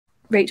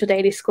Rachel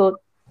Daly scored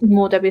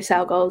more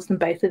WSL goals than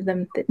both of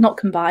them, not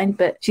combined,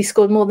 but she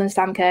scored more than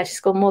Sam Kerr, she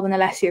scored more than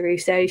Alessia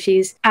Russo.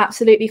 She's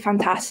absolutely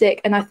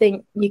fantastic, and I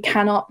think you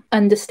cannot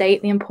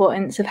understate the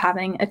importance of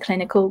having a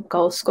clinical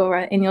goal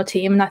scorer in your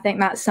team, and I think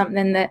that's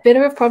something that Villa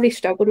have probably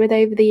struggled with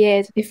over the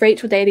years. If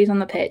Rachel Daly's on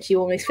the pitch, you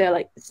always feel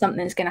like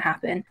something's going to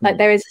happen. Like,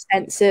 there is a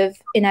sense of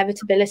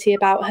inevitability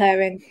about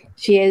her, and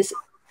she is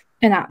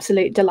an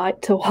absolute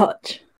delight to watch.